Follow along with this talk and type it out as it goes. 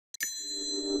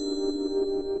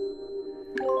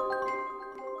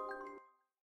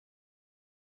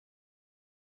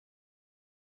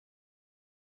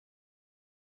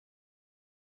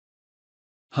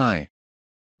Hi.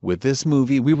 With this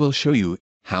movie we will show you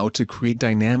how to create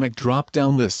dynamic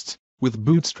drop-down lists with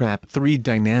Bootstrap 3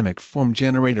 Dynamic Form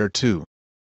Generator 2.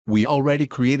 We already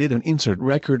created an insert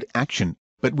record action,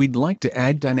 but we'd like to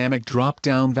add dynamic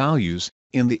drop-down values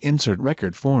in the insert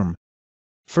record form.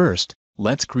 First,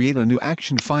 let's create a new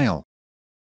action file.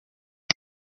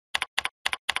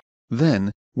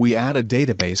 Then, we add a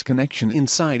database connection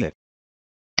inside it.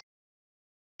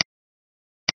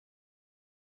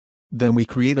 Then we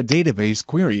create a database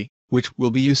query, which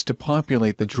will be used to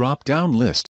populate the drop-down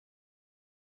list.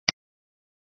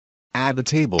 Add the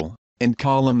table and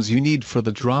columns you need for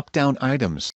the drop-down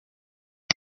items.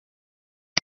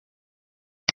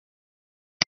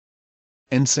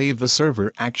 And save the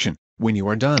server action when you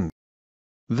are done.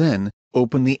 Then,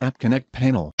 open the App Connect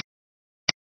panel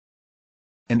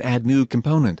and add new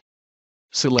component.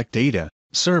 Select Data,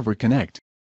 Server Connect,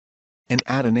 and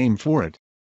add a name for it.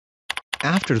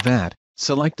 After that,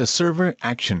 select a server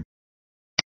action.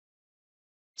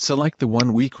 Select the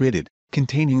one we created,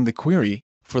 containing the query,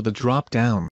 for the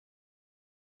drop-down.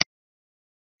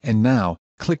 And now,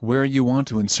 click where you want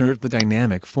to insert the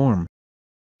dynamic form,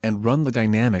 and run the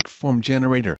dynamic form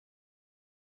generator.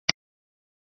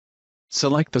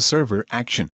 Select the server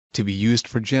action, to be used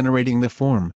for generating the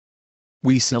form.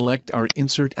 We select our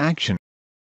insert action.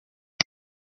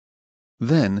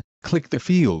 Then, click the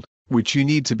field, which you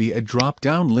need to be a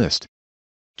drop-down list.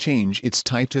 Change its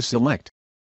type to select.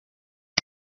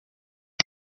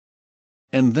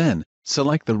 And then,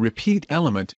 select the repeat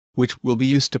element, which will be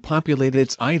used to populate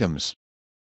its items.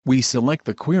 We select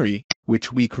the query,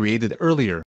 which we created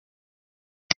earlier.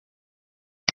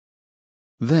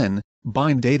 Then,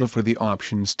 bind data for the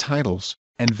options titles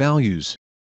and values.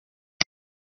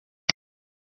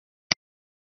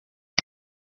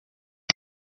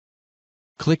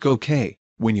 Click OK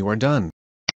when you are done.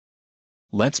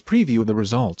 Let's preview the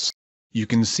results. You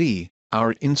can see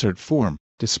our insert form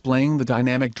displaying the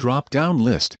dynamic drop-down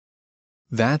list.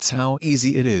 That's how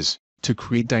easy it is to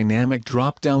create dynamic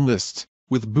drop-down lists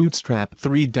with Bootstrap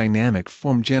 3 Dynamic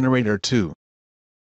Form Generator 2.